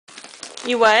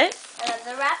You what? I love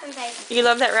the wrapping paper. You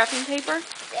love that wrapping paper?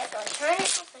 Yep, I'll turn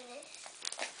it, open it.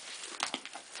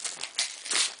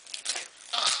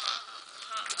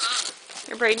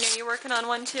 Here, Braden, are you working on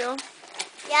one too?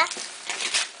 Yeah.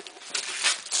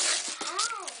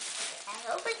 Oh, I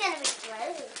hope it's gonna be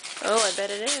smooth. Oh, I bet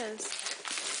it is.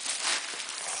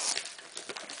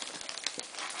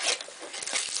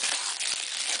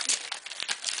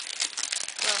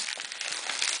 Well,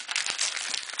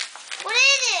 What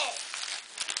is it?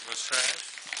 What's trash?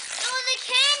 Oh, the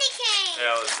candy cane.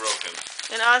 Yeah, it was broken.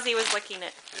 and Ozzy was licking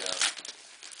it. Yeah.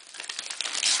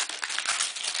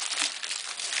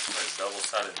 Like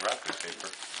double-sided wrapping paper.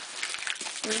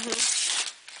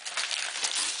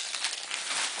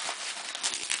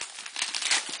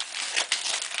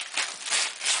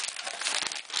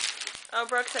 Oh,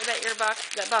 Brooks, I bet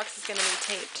that box is going to be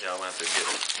taped. Yeah, I'll have to get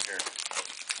it. Here.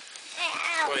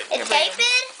 Ow. Wait. It's taped?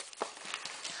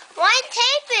 Why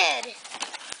taped?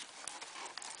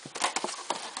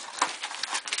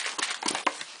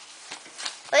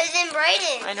 What is in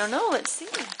Brayden? I don't know. Let's see.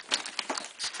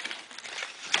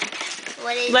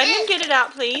 What is Let it? him get it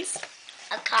out, please.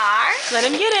 A car? Let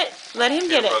him get it. Let him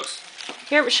get Here, it. Brooks.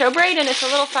 Here, show Braden. It's a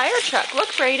little fire truck.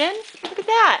 Look, Braden. Look at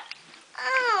that.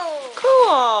 Oh.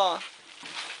 Cool.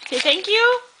 Okay, thank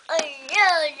you. Oh,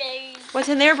 no. What's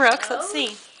in there, Brooks? Let's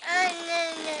see.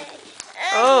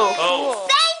 Oh, Oh, cool.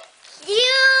 Thank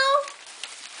you.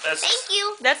 That's Thank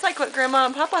you. That's like what Grandma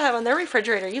and Papa have on their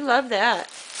refrigerator. You love that.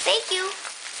 Thank you.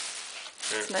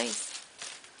 It's nice.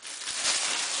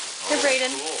 Oh, Here,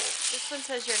 Braden. cool. This one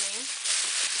says your name.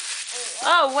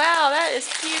 Oh, wow. That is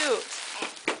cute.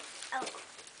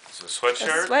 It's a A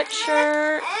sweatshirt.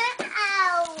 sweatshirt.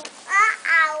 Uh-oh.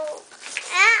 Uh-oh.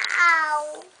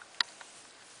 Uh-oh.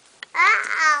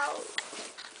 Uh-oh.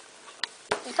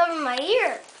 It's over my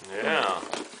ear. Yeah.